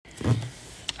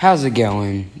How's it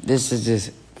going? This is just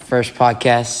first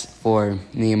podcast for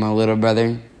me and my little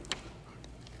brother.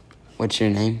 What's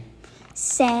your name?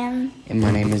 Sam. And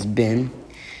my name is Ben.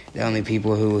 The only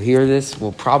people who will hear this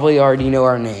will probably already know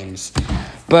our names.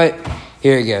 But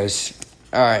here it goes.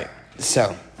 All right, so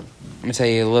I'm going to tell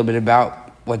you a little bit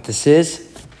about what this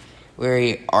is.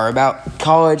 We are about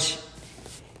college,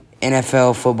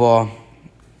 NFL football,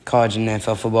 college and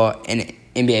NFL football, and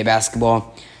NBA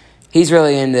basketball. He's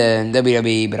really into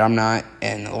WWE, but I'm not,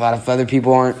 and a lot of other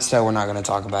people aren't, so we're not going to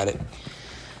talk about it.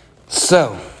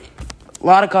 So, a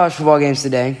lot of college football games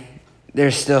today.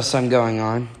 There's still some going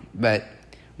on, but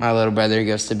my little brother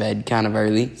goes to bed kind of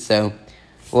early, so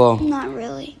Not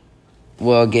really.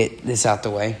 we'll get this out the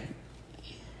way.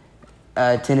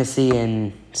 Tennessee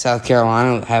and South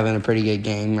Carolina having a pretty good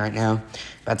game right now.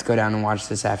 About to go down and watch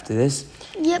this after this.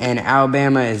 Yep. And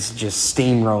Alabama is just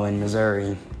steamrolling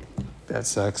Missouri. That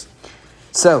sucks.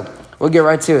 So, we'll get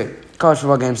right to it. College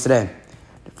football games today.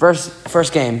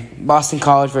 First game, Boston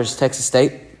College versus Texas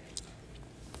State.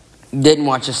 Didn't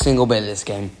watch a single bit of this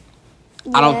game.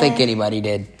 I don't think anybody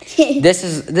did. This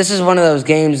is one of those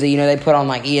games that, they put on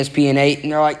like ESPN 8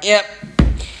 and they're like, yep,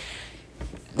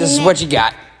 this is what you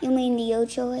got. You mean the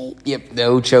Ocho 8? Yep, the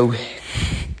Ocho.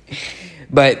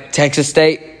 But Texas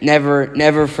State,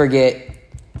 never forget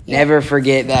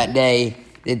that day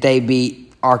that they beat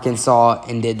Arkansas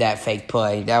and did that fake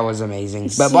play. That was amazing.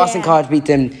 But Boston College beat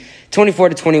them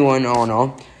 24-21 all in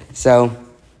all. So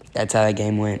that's how that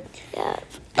game went.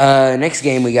 Yeah. Next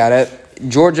game we got up,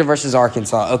 Georgia versus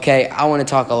Arkansas. Okay, I want to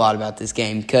talk a lot about this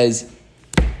game because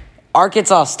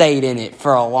Arkansas stayed in it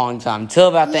for a long time, till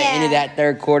about the end of that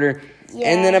third quarter.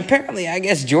 Yeah. And then apparently, I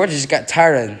guess Georgia just got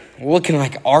tired of looking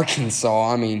like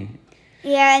Arkansas.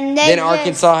 Yeah, and then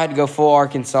Arkansas had to go full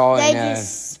Arkansas. They and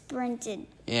just sprinted.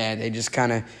 Yeah, they just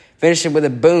kind of finished it with a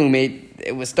boom.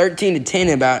 It was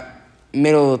 13-10 about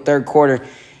middle of the third quarter.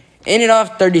 Ended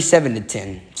off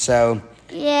 37-10. So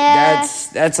Yeah.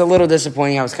 that's a little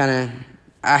disappointing.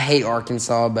 I hate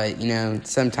Arkansas, but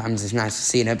sometimes it's nice to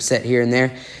see an upset here and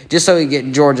there, just so we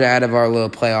get Georgia out of our little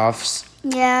playoffs.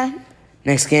 Yeah.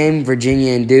 Next game,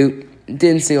 Virginia and Duke.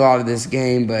 Didn't see a lot of this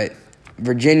game, but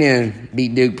Virginia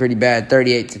beat Duke pretty bad,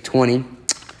 38-20.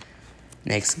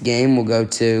 Next game, we'll go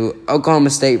to Oklahoma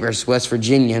State versus West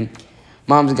Virginia.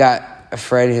 Mom's got a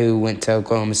friend who went to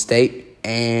Oklahoma State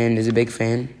and is a big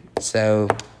fan. So,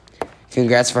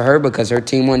 congrats for her because her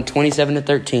team won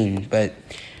 27-13. But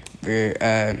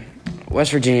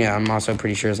West Virginia, I'm also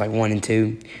pretty sure is like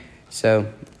 1-2. So,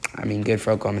 good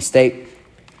for Oklahoma State.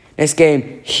 Next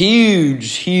game,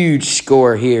 huge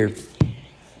score here.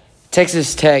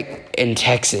 Texas Tech and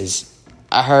Texas.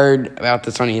 I heard about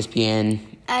this on ESPN.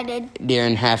 I did.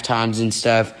 During half times and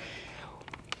stuff.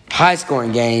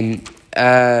 High-scoring game.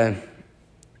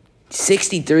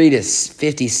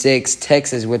 63-56.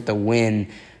 Texas with the win.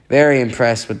 Very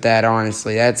impressed with that,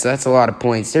 honestly. That's a lot of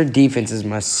points. Their defenses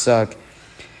must suck.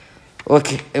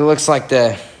 It looks like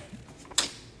Texas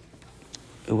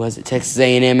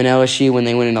A&M and LSU when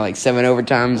they went into like 7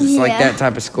 overtimes. It's like that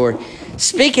type of score.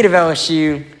 Speaking of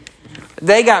LSU,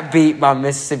 they got beat by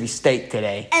Mississippi State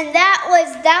today. And that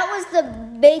was the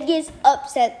biggest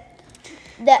upset.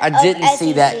 I didn't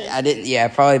see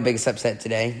that. Probably the biggest upset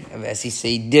today of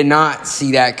SEC. Did not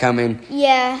see that coming.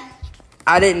 Yeah.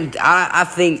 I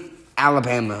think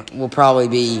Alabama will probably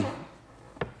be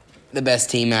the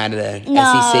best team out of the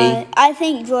SEC. I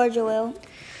think Georgia will.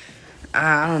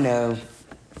 I don't know.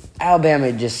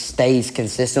 Alabama just stays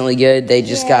consistently good. They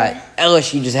just got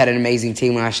LSU just had an amazing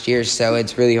team last year, so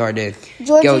it's really hard to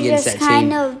go against that team. Georgia just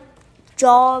kind of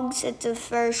jogs at the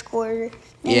first quarter,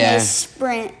 and they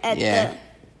sprint at the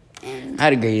end.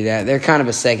 I'd agree with that. They're kind of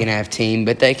a second half team,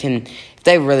 but they can, if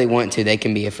they really want to, they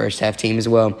can be a first half team as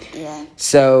well. Yeah.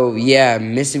 So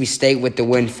Mississippi State with the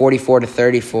win,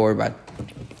 44-34. But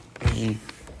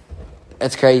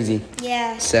that's crazy.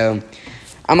 Yeah. So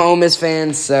I'm an Ole Miss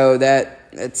fan, so that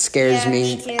scares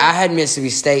me. Me too. I had Mississippi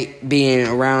State being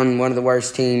around one of the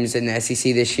worst teams in the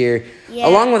SEC this year,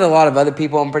 along with a lot of other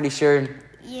people, I'm pretty sure.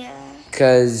 Yeah.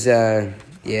 Because, they're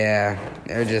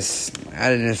just, I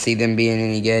didn't see them being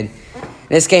any good.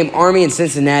 This game, Army and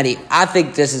Cincinnati, I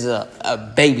think this is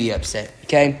a baby upset,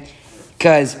 okay?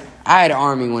 Because I had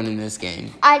Army winning this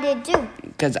game. I did too.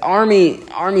 Because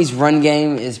Army's run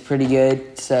game is pretty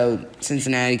good, so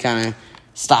Cincinnati kind of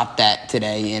stopped that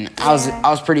today, and I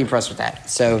was pretty impressed with that.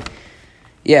 So,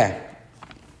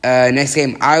 next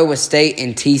game, Iowa State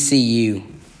and TCU.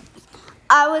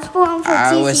 I was pulling for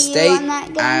TCU on that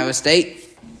game. Iowa State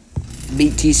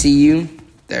beat TCU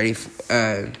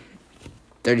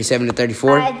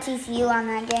 37-34. I had TCU on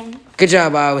that game. Good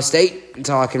job, Iowa State. That's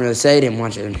all I can really say. Didn't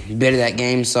watch a bit of that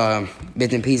game. Saw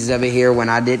bits and pieces of it here when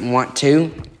I didn't want to,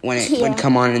 when it would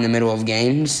come on in the middle of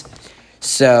games.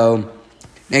 So,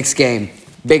 next game.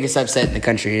 Biggest upset in the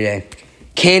country today.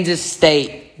 Kansas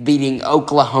State beating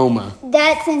Oklahoma.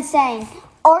 That's insane.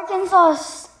 Arkansas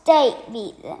State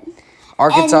beat them.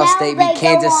 Arkansas State beat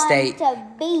Kansas State. To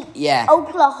beat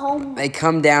Oklahoma. They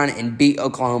come down and beat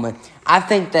Oklahoma. I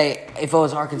think if it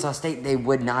was Arkansas State, they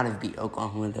would not have beat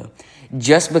Oklahoma, though.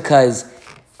 Just because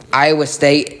Kansas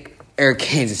State,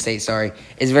 is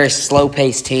a very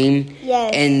slow-paced team.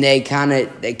 Yes. And they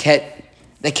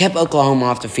kept Oklahoma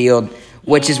off the field,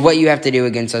 which is what you have to do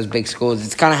against those big schools.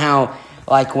 It's kind of how,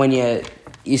 like, when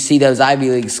you see those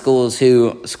Ivy League schools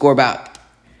who score about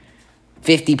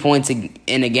 50 points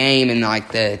in a game in,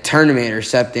 like, the tournament or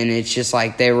something. It's just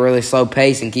like they're really slow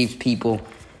paced and keeps people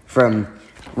from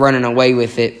running away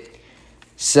with it.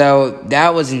 So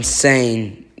that was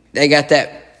insane. They got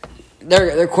that.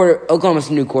 Oklahoma's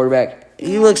new quarterback.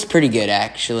 He looks pretty good,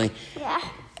 actually.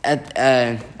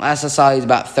 Yeah. Last I saw, he was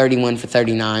about 31 for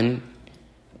 39.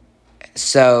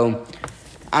 So,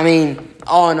 I mean,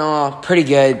 all in all, pretty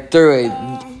good. Through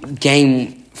a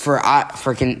game for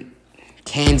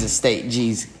Kansas State.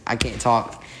 Jeez, I can't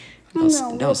talk.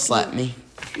 Don't slap me.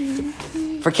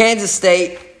 For Kansas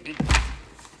State,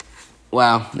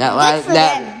 wow, that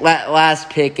last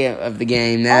pick of the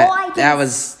game, that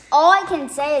was. All I can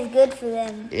say is good for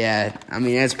them. Yeah, I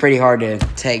mean, that's pretty hard to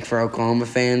take for Oklahoma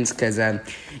fans because, now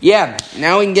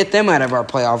we can get them out of our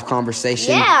playoff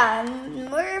conversation. Yeah,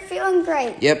 we're feeling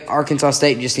great. Yep, Arkansas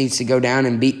State just needs to go down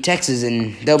and beat Texas,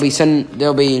 and they'll be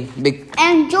big.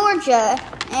 And Georgia,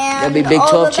 and they'll be Big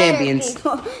 12 all the champions.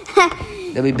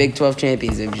 They'll be Big 12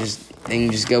 champions. They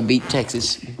can just go beat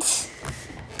Texas,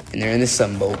 and they're in the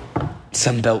Sun Bowl.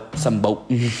 Sun Bowl.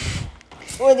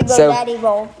 Or the GoDaddy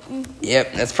Bowl.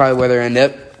 Yep, that's probably where they end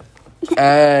up.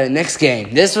 Next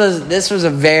game. This was a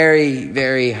very,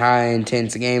 very high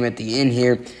intense game at the end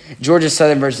here. Georgia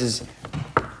Southern versus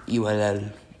ULL.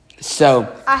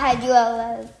 So I had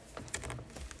ULL.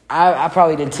 I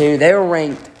probably did too. They were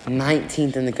ranked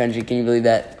 19th in the country. Can you believe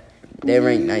that? They were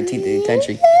ranked 19th in the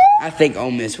country. I think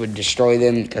Ole Miss would destroy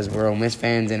them because we're Ole Miss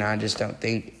fans, and I just don't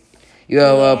think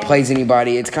ULL plays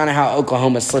anybody. It's kind of how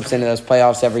Oklahoma slips into those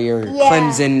playoffs every year. Yeah.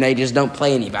 Clemson, they just don't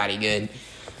play anybody good.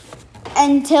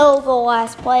 Until the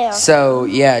last playoff. So,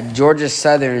 Georgia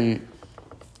Southern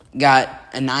got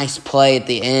a nice play at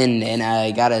the end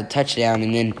and got a touchdown.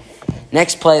 And then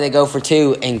next play, they go for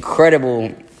two.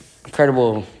 Incredible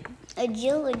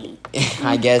agility.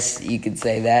 I guess you could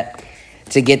say that,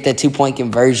 to get the 2-point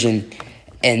conversion.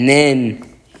 And then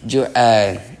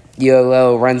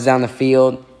ULL runs down the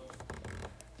field.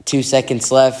 2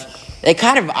 seconds left. They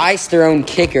kind of iced their own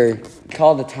kicker.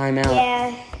 Called the timeout.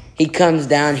 Yeah. He comes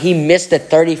down. He missed a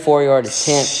 34-yard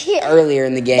attempt earlier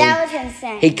in the game. That was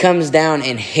insane. He comes down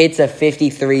and hits a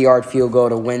 53-yard field goal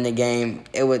to win the game.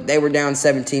 They were down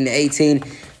 17-18.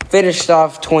 Finished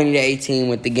off 20-18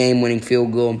 with the game-winning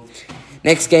field goal.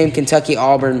 Next game,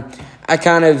 Kentucky-Auburn. I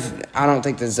don't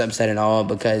think this is upset at all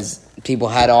because people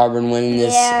had Auburn winning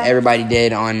this. Yeah. Everybody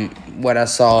did on what I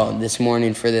saw this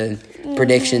morning for the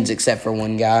predictions, except for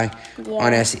one guy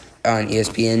on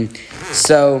ESPN.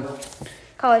 So,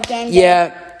 college game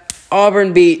day.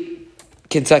 Auburn beat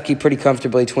Kentucky pretty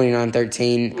comfortably,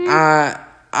 29-13.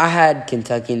 I had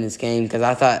Kentucky in this game because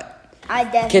I thought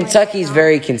Kentucky's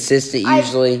very consistent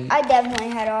usually. I definitely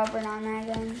had Auburn on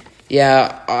that game.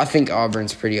 Yeah, I think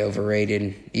Auburn's pretty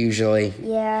overrated usually.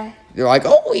 Yeah. They're like,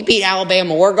 we beat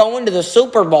Alabama. We're going to the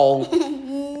Super Bowl.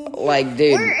 Like,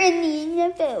 dude. We're in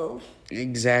the NFL.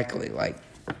 Exactly. Like,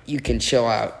 you can chill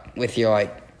out with your,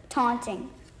 taunting.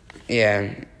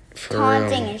 Yeah, for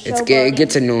taunting real. And showboating. It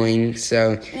gets annoying.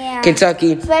 So, yeah.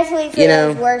 Kentucky, especially for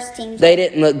those worst teams. They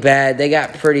didn't look bad. They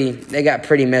got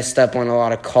pretty messed up on a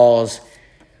lot of calls,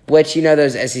 which,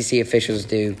 those SEC officials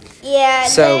do. Yeah,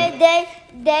 so,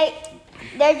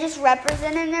 they're just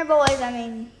representing their boys. I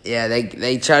mean, yeah,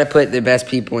 they try to put the best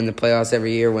people in the playoffs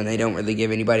every year when they don't really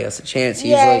give anybody else a chance.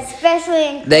 Yeah, usually, especially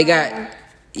in they got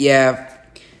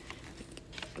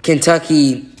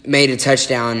Kentucky made a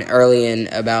touchdown early in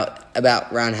about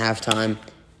around halftime,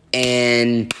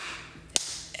 and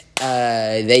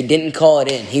they didn't call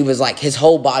it in. He was his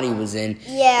whole body was in.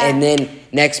 Yeah, and then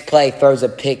next play throws a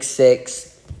pick six.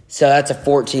 So that's a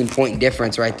 14-point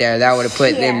difference right there. That would have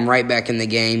put them right back in the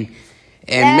game.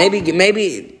 And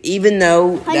maybe even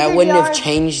though that wouldn't have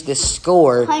changed the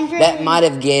score, that might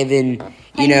have given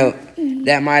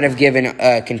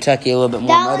Kentucky a little bit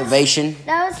more motivation.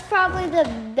 That was probably the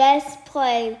best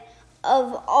play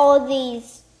of all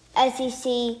these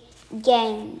SEC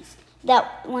games.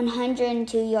 That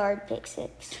 102-yard pick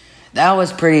six. That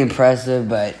was pretty impressive,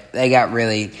 but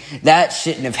that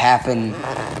shouldn't have happened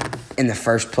in the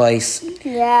first place.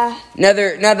 Yeah.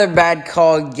 Another bad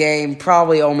called game,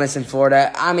 probably Ole Miss and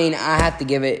Florida. I mean, I have to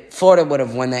give it, Florida would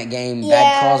have won that game,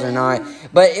 bad calls or not,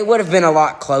 but it would have been a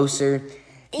lot closer,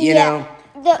 you know.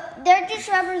 They're just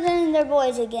representing their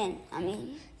boys again, I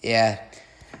mean. Yeah.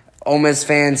 Ole Miss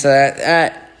fans,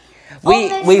 Ole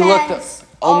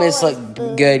Miss looked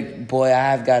good. Boy,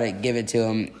 I have got to give it to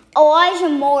them. Elijah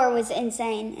Moore was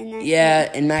insane in that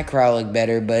game. And Matt Corral looked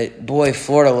better, but boy,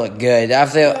 Florida looked good.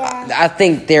 I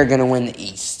think they're going to win the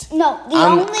East. No, the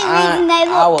only reason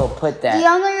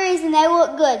they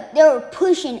look good, they were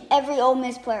pushing every Ole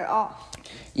Miss player off.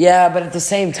 Yeah, but at the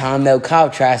same time, though, Kyle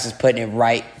Trask is putting it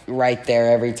right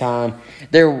there every time.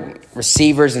 Their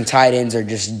receivers and tight ends are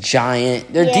just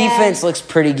giant. Their defense looks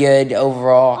pretty good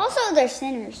overall. Also, their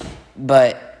centers.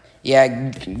 But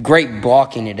great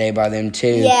blocking today by them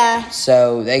too. Yeah.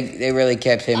 So they really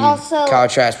kept him, Kyle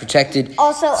Trask, protected.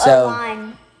 Also, a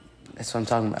line. That's what I'm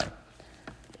talking about.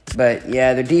 But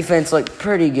their defense looked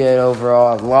pretty good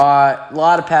overall. A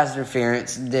lot of pass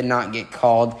interference did not get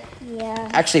called. Yeah.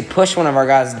 Actually pushed one of our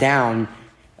guys down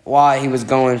while he was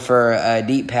going for a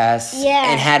deep pass.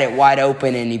 Yeah. And had it wide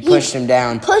open, and he pushed him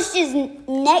down. Pushed his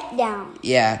neck down.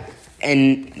 Yeah.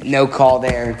 And no call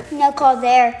there. No call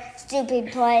there.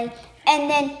 Stupid play. And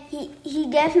then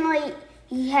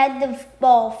he had the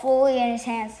ball fully in his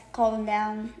hands. Called him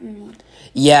down. Mm-hmm.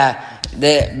 Yeah,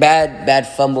 the bad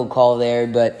fumble call there,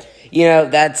 but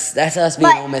that's us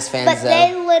being Ole Miss fans. But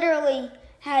they literally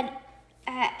had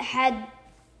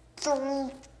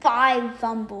 5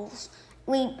 fumbles.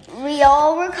 We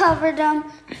all recovered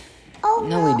them. Oh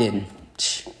no, we didn't.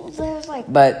 There's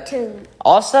 2.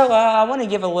 Also, I want to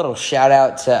give a little shout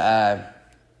out to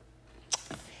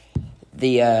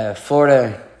the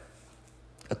Florida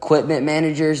equipment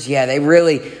managers. Yeah, they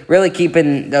really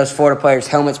keeping those Florida players'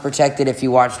 helmets protected. If you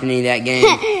watched any of that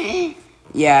game,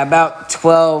 about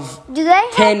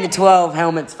 10 to 12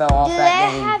 helmets fell off that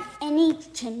game. Do they have any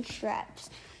chin straps?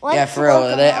 For real.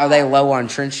 Are they low on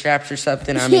trench straps or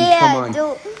something? I mean, come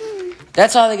on.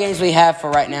 That's all the games we have for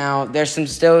right now. There's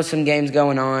still some games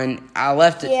going on. I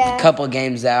left a couple of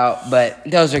games out, but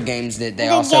those are games that they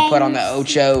also put on the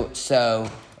Ocho,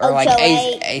 or like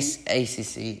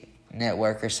ACC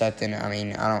network or something. I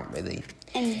mean, I don't really.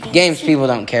 Games people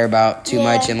don't care about too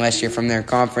much unless you're from their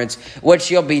conference,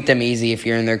 which you'll beat them easy if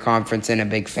you're in their conference and a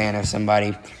big fan of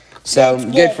somebody. So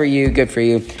good for you.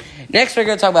 Next, we're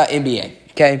going to talk about NBA.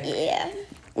 Okay. Yeah.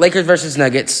 Lakers versus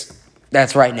Nuggets.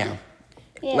 That's right now.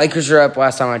 Yeah. Lakers are up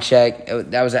last time I checked.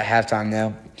 That was at halftime,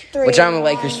 though. Which I'm a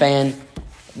Lakers fan.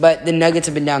 But the Nuggets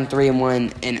have been down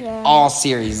 3-1 in all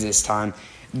series this time.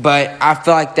 But I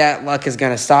feel like that luck is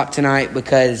going to stop tonight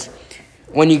because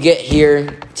when you get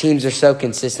here, teams are so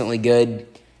consistently good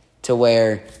to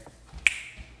where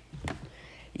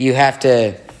you have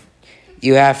to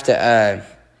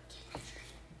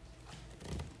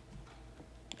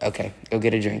okay, go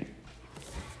get a drink.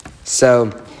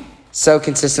 So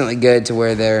consistently good to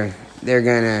where they're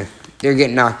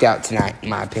getting knocked out tonight, in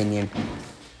my opinion.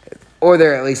 Or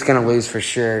they're at least gonna lose for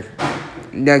sure.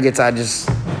 Nuggets,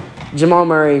 Jamal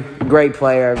Murray, great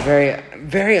player, very,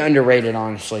 very underrated,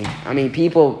 honestly. I mean,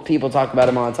 people talk about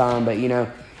him all the time, but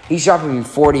he's dropping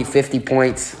 40, 50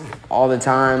 points all the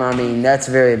time. I mean, that's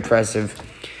very impressive.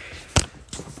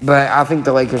 But I think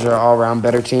the Lakers are an all-around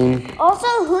better team. Also,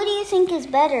 who do you think is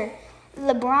better,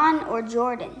 LeBron or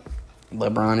Jordan?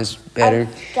 LeBron is better.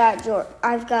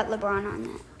 I've got LeBron on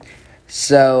that.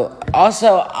 So,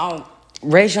 also,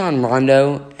 Rajon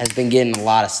Rondo has been getting a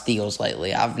lot of steals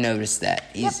lately. I've noticed that.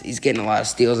 He's getting a lot of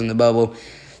steals in the bubble.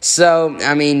 So,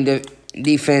 I mean, the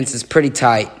defense is pretty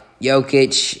tight.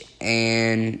 Jokic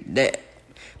and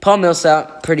Paul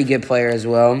Millsap, pretty good player as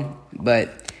well.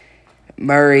 But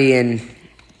Murray and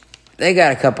they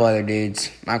got a couple other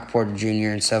dudes, Michael Porter Jr.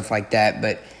 and stuff like that.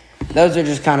 But those are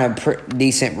just kind of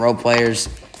decent role players.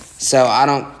 So I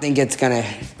don't think it's going to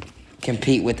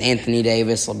compete with Anthony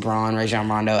Davis, LeBron, Rajon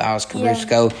Rondo, Alex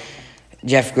Caruso,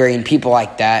 Jeff Green, people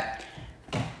like that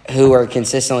who are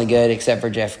consistently good except for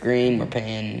Jeff Green. We're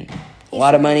paying a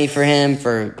lot of money for him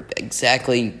for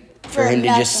him to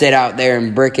just sit out there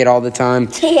and brick it all the time.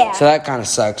 Yeah. So that kind of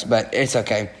sucks, but it's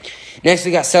okay. Next,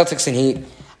 we got Celtics and Heat.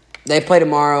 They play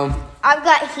tomorrow. I've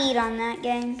got Heat on that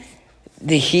game.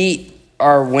 The Heat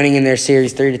are winning in their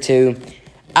series 3-2.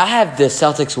 I have the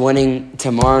Celtics winning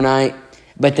tomorrow night,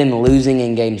 but then losing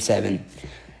in Game 7.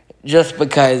 just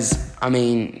because, I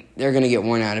mean, they're going to get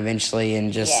worn out eventually,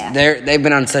 and just they've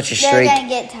been on such a streak. They're going to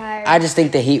get tired. I just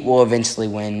think the Heat will eventually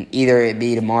win, either it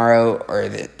be tomorrow or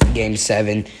the Game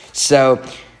 7. So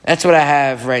that's what I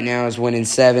have right now is winning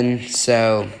 7.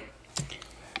 So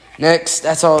next,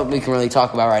 that's all we can really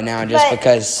talk about right now, just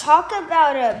because. Talk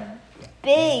about a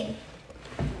big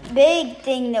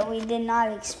thing that we did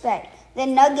not expect. The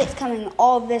Nuggets coming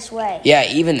all this way.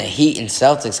 Yeah, even the Heat and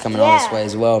Celtics coming all this way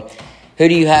as well. Who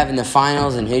do you have in the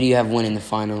finals, and who do you have winning the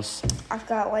finals? I've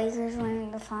got Lakers winning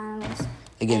the finals.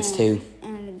 Against who?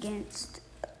 And against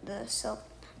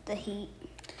the Heat.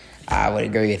 I would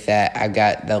agree with that. I've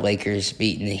got the Lakers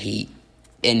beating the Heat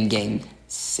in Game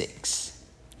 6.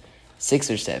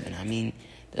 6 or 7. I mean,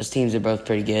 those teams are both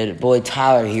pretty good. Boy,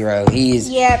 Tyler Hero, he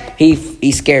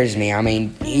scares me. I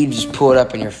mean, he just pull it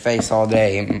up in your face all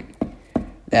day. And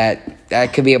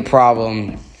that could be a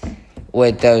problem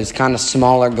with those kind of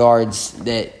smaller guards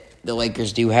that the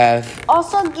Lakers do have.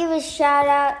 Also, give a shout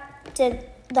out to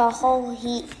the whole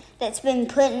Heat that's been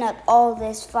putting up all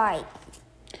this fight.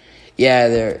 Yeah,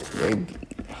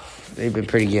 they've been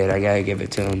pretty good. I gotta give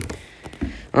it to them.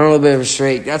 On a little bit of a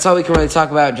streak. That's all we can really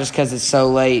talk about, just because it's so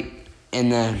late in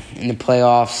the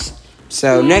playoffs.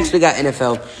 So next we got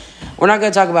NFL. We're not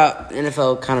going to talk about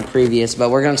NFL kind of previous, but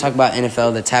we're going to talk about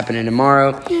NFL that's happening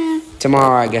tomorrow. Yeah.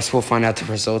 Tomorrow, I guess we'll find out the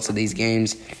results of these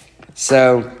games.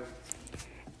 So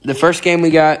the first game we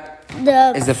got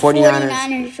is the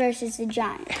 49ers versus the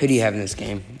Giants. Who do you have in this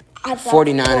game? I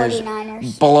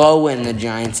 49ers blowing the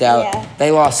Giants out. Yeah. They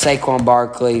lost Saquon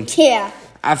Barkley. Yeah.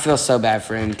 I feel so bad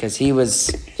for him because he was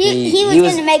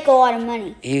going to make a lot of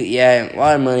money. A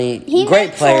lot of money. He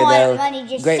Great player, a lot though. Of money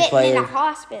just Great sitting player. in a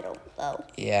hospital, though.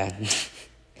 Yeah.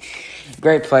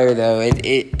 Great player, though.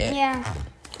 Yeah.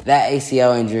 That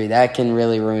ACL injury, that can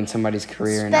really ruin somebody's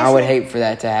career, and I would hate for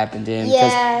that to happen to him.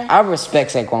 Yeah. I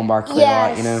respect Saquon Barkley a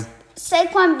lot, you know.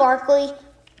 Saquon Barkley,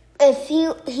 if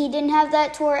he didn't have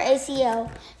that torn ACL,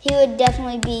 he would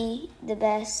definitely be the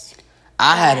best.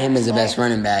 I had him as the best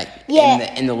running back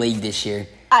in the league this year.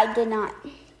 I did not.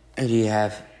 Who do you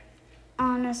have?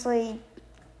 Honestly,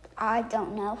 I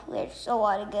don't know. There's a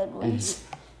lot of good ones.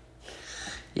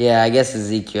 Yeah, I guess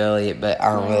Ezekiel Elliott, but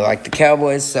I don't really like the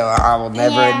Cowboys, so I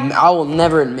will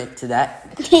never admit to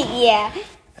that. Yeah.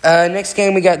 Next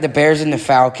game, we got the Bears and the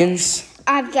Falcons.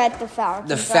 I've got the Falcons.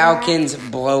 The Falcons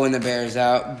blowing the Bears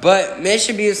out. But Mitch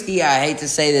Trubisky, I hate to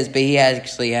say this, but he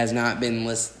actually has not been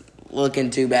looking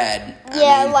too bad.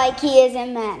 Yeah, like he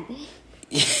isn't mad.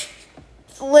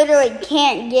 Literally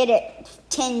can't get it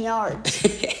 10 yards.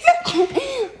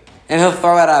 And he'll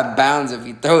throw it out of bounds if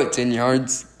you throw it 10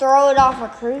 yards. Throw it off a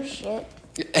cruise ship.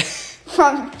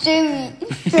 From 2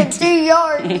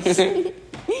 yards.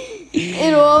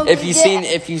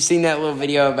 If you've seen that little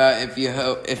video about if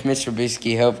Mr.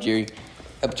 Trubisky helped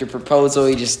your proposal,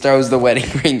 he just throws the wedding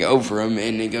ring over him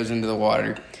and it goes into the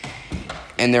water,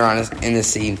 and they're in the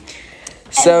sea.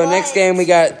 So next game we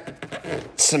got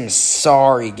some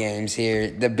sorry games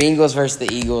here. The Bengals versus the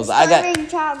Eagles. The starving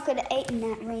child could have eaten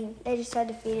that ring. They just had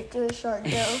to feed it to a shark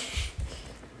Joe.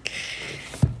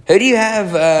 Who do you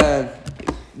have?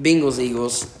 Bengals,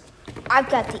 Eagles. I've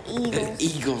got the Eagles. The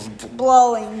Eagles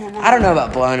blowing them out. I don't know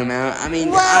about blowing them out. I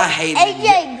mean, I hate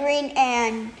AJ Green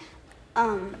and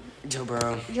Joe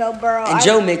Burrow. And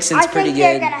Joe Mixon's pretty good.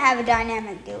 I think they're gonna have a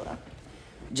dynamic duo.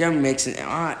 Joe Mixon,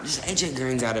 just AJ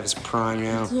Green's out of his prime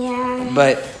now. Yeah.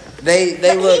 But they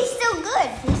look. He's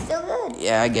still good.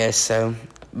 Yeah, I guess so.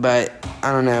 But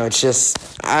I don't know. I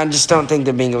just don't think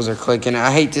the Bengals are clicking.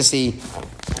 I hate to see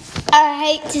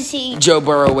Joe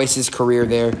Burrow waste his career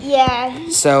there. Yeah.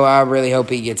 So I really hope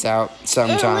he gets out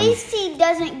sometime. At least he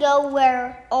doesn't go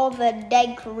where all the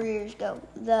dead careers go,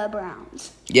 the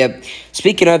Browns. Yep.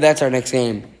 Speaking of, that's our next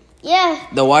game. Yeah.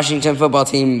 The Washington football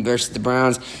team versus the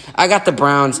Browns. I got the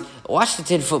Browns.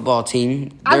 Washington football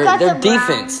team. Their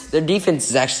defense. Their defense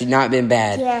has actually not been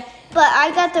bad. Yeah. But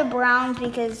I got the Browns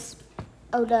because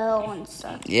Odell and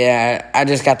stuff. Yeah, I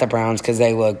just got the Browns because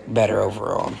they look better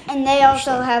overall. And they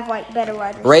also have better wide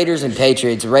receivers. Raiders and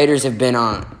Patriots. Raiders have been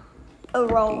on a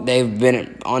roll. They've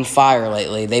been on fire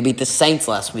lately. They beat the Saints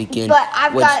last weekend,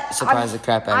 surprised the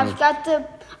crap out of me.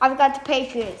 I've got the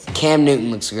Patriots. Cam Newton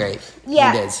looks great.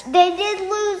 Yeah, he does. They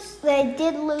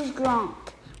did lose Gronk,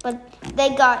 but they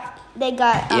got.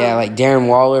 Yeah, like Darren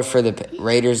Waller for the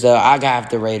Raiders though. I got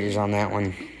the Raiders on that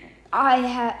one.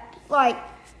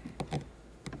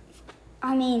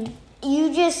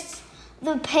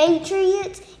 The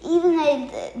Patriots, even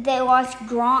they lost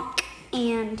Gronk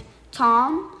and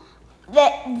Tom,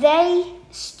 that they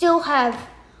still have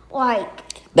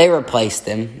They replaced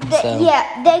them.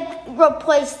 They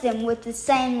replaced them with the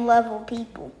same level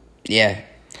people. Yeah.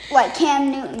 Like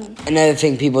Cam Newton. Another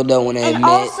thing people don't want to And admit.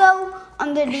 also,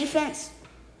 on the defense,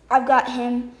 I've got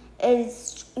him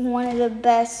as one of the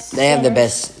best. They have the centers.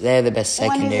 best. They have the best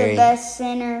secondary. One of the best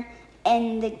center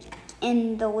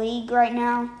in the league right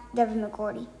now. Devin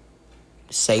McCourty.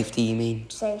 Safety, you mean?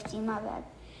 Safety, my bad.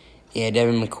 Yeah,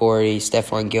 Devin McCourty,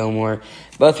 Stephon Gilmore,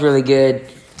 both really good.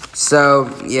 So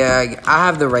yeah, I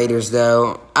have the Raiders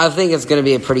though. I think it's gonna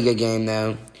be a pretty good game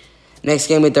though. Next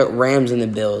game with the Rams and the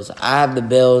Bills. I have the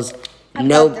Bills. Got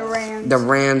the Rams. The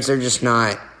Rams are just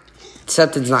not.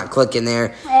 Something's not clicking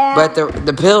there. Yeah. But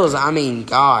the Bills, I mean,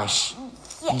 gosh,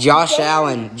 Yeah, Josh they-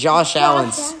 Allen.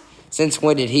 Since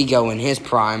when did he go in his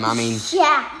prime? I mean,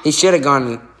 Yeah. he should have gone.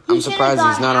 He I'm should've surprised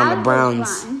he's gone not on out the of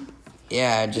Browns. prime.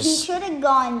 Yeah, He just should have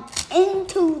gone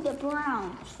into the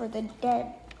Browns for the dead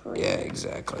career. yeah,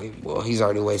 exactly. Well, he's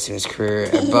already wasting his career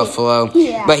at Buffalo,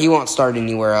 Yeah. but he won't start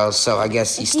anywhere else. So I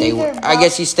guess you It's stay. either I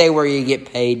guess you stay where you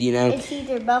get paid. You know. It's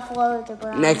either Buffalo or the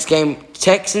Browns. Next game,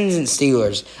 Texans and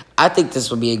Steelers. I think this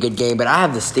will be a good game, but I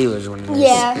have the Steelers winning this.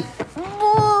 Yeah.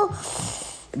 Well,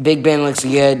 Big Ben looks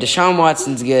good. Deshaun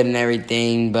Watson's good and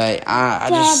everything, but I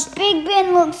just Big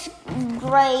Ben looks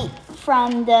great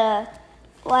from the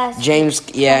last. James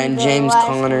and the James last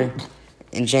Conner one.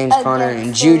 and James Conner and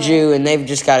Against Juju, and they've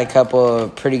just got a couple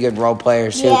of pretty good role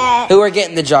players Yeah. who are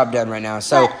getting the job done right now.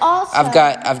 So But also- I've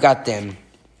got them.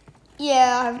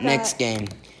 Yeah. I've got, Next game,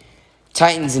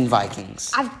 Titans and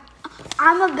Vikings.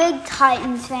 I'm a big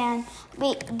Titans fan.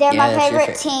 They're Yeah, my that's your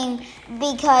favorite team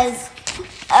because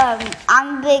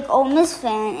I'm a big Ole Miss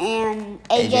fan and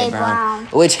AJ Brown.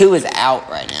 who is out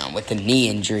right now with a knee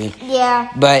injury. Yeah.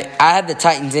 But I have the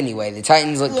Titans anyway. The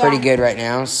Titans look Yeah. pretty good right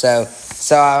now, so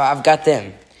I've got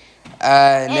them.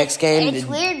 Next game, It's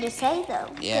weird to say though,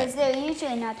 Yeah. because they're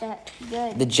usually not that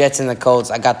good. the Jets and the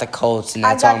Colts. I got the Colts, and I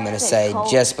that's all got I'm going to the say,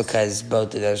 Colts. just because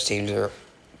both of those teams are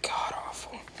god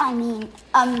awful. I mean,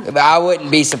 But I wouldn't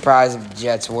be surprised if the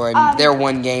Jets were. They're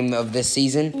one game of this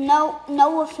season.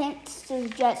 no offense to the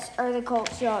Jets or the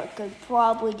Colts, y'all could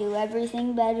probably do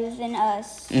everything better than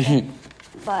us. Mm-hmm.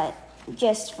 But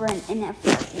just for an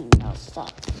NFL team, they'll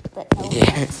suck. But no Yeah.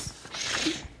 offense.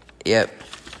 Yep.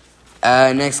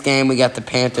 Next game, we got the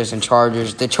Panthers and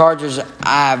Chargers. The Chargers,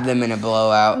 I have them in a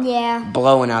blowout. Yeah.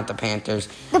 Blowing out the Panthers.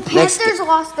 The Next- Panthers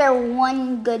lost their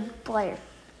one good player.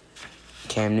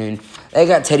 Cam Newton. They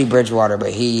got Teddy Bridgewater, but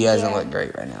he doesn't Yeah. look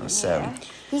great right now. So Yeah.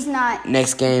 He's not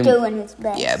next game, doing his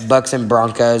best. yeah, Bucks and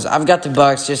Broncos. I've got the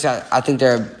Bucks. Just I think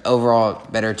they're an overall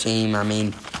better team. I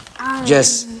mean,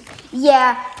 just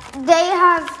Yeah, they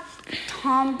have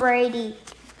Tom Brady,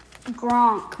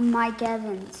 Gronk, Mike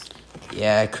Evans,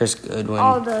 yeah, Chris Goodwin,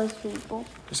 all those people.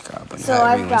 Chris Godwin, So however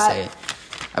I've you want to got- say it.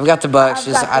 I've got the Bucks.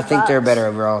 I've got I the think they're a Bucks. better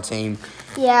overall team.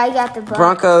 Yeah, I got the Bucks.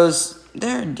 Broncos,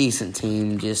 they're a decent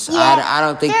team. Just Yeah, I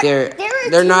don't think they're a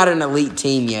they're team. not an elite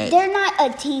team yet. They're not a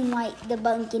team like the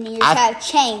Buccaneers I- have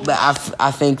changed. But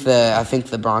I think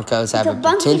the Broncos have The a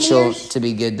potential Buccaneers- to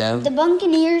be good though. The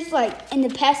Buccaneers, like in the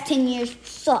past 10 years,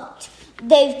 sucked.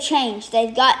 They've changed.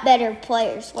 They've got better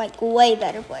players, like way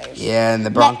better players. Yeah, and the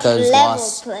Broncos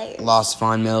Next-level players. lost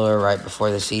Von Miller right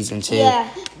before the season too. Yeah,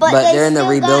 but they're in the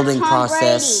still got rebuilding Tom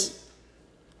process.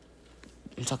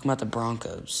 I'm talking about the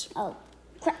Broncos, Oh,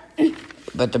 crap.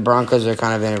 but the Broncos are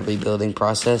kind of in a rebuilding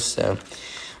process. So,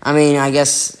 I mean, I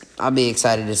guess I'll be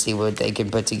excited to see what they can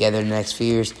put together in the next few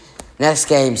years. Next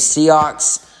game,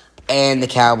 Seahawks and the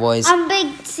Cowboys. I'm a big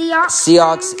Seahawks.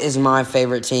 Seahawks is my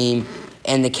favorite team,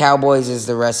 and the Cowboys is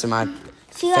the rest of my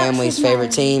Seahawks family's is mine.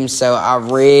 favorite team. So I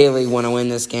really want to win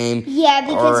this game. Yeah,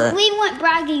 because Or- we want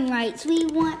bragging rights. We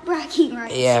want bragging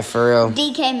rights. Yeah, for real.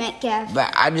 DK Metcalf.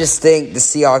 But I just think the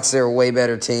Seahawks are a way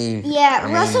better team. Yeah, I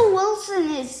mean, Russell Wilson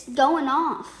is going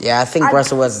off. Yeah, I think I-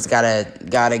 Russell Wilson's got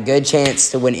a good chance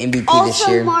to win MVP this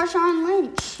Also, year. Marshawn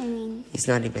Lynch. I mean, He's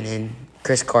not even in.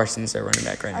 Chris Carson's their running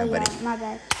back right now, oh yeah, buddy. my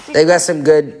bad. They've got some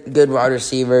good wide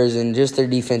receivers, and just their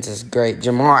defense is great.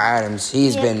 Jamal Adams,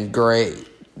 he's Yeah. been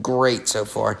great so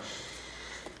far.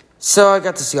 So I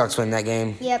got the Seahawks win that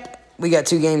game. Yep, We got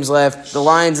 2 games left. The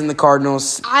Lions and the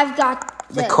Cardinals. I've got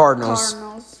The Cardinals.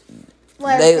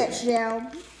 Larry They- Fitzgerald.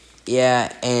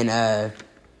 Yeah, and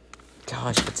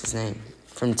gosh, what's his name?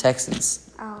 From Texans.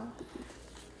 Oh,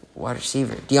 Wide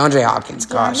receiver. DeAndre Hopkins,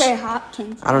 gosh. DeAndre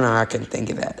Hopkins. I don't know how I couldn't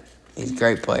think of that. He's a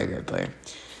great player.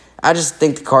 I just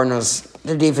think the Cardinals,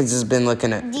 their defense has been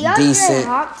looking at DeAndre decent.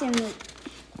 Hopkins.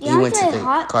 He went to DeAndre the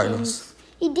Hopkins. Cardinals.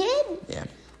 He did? Yeah.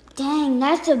 Dang,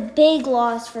 that's a big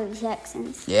loss for the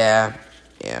Texans. Yeah.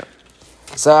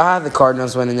 So I have the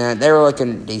Cardinals winning that. They were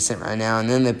looking decent right now. And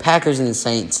then the Packers and the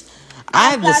Saints.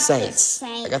 I have the got Saints. I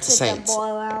got the with a Saints.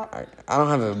 blowout. I don't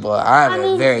have a blowout. I have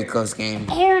a very close game.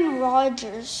 Aaron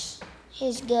Rodgers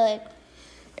is good.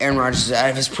 Aaron Rodgers is out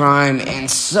of his prime, and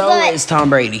so But- is Tom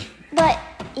Brady. But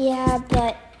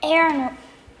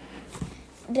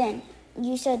Ben,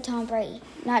 you said Tom Brady,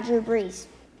 not Drew Brees.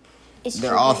 It's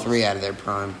They're Drew all Brees. 3 out of their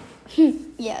prime.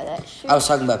 Yeah, that's true. I was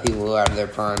talking about people who are out of their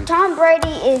prime. Tom Brady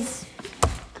is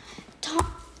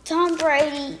Tom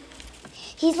Brady.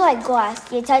 He's like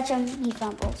glass. You touch him, he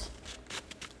fumbles.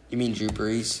 You mean Drew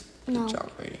Brees? No. Tom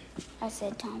Brady. I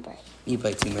said Tom Brady. You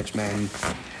play too much Madden.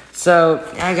 So,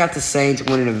 I got the Saints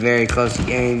winning a very close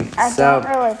game. I So,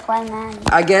 don't really play Madden.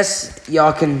 I guess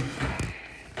y'all can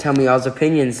tell me y'all's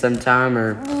opinions sometime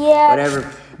or Yeah.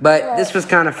 whatever. But this was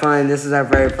kind of fun. This is our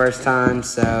very first time,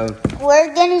 so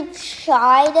We're gonna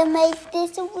try to make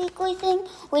this a weekly thing.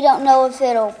 We don't know if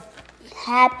it'll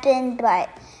happen, but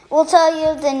we'll tell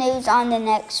you the news on the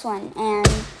next one. And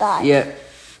bye. yeah.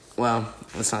 Well,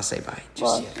 let's not say bye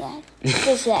just yet. Yeah,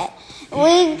 just yet.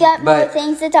 We've got more But-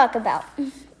 things to talk about.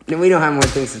 We don't have more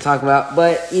things to talk about,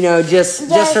 but just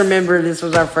Yes. remember this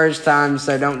was our first time,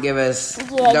 so don't give us Yeah,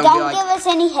 don't don't be like, give us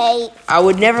any hate. I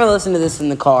would never listen to this in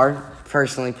the car,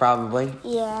 personally, probably.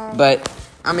 Yeah. But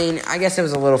I mean, I guess it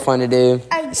was a little fun to do.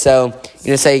 I- So, you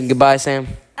gonna say goodbye, Sam?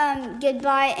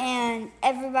 Goodbye, and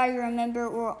everybody remember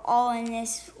we're all in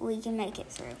this. We can make it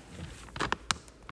through.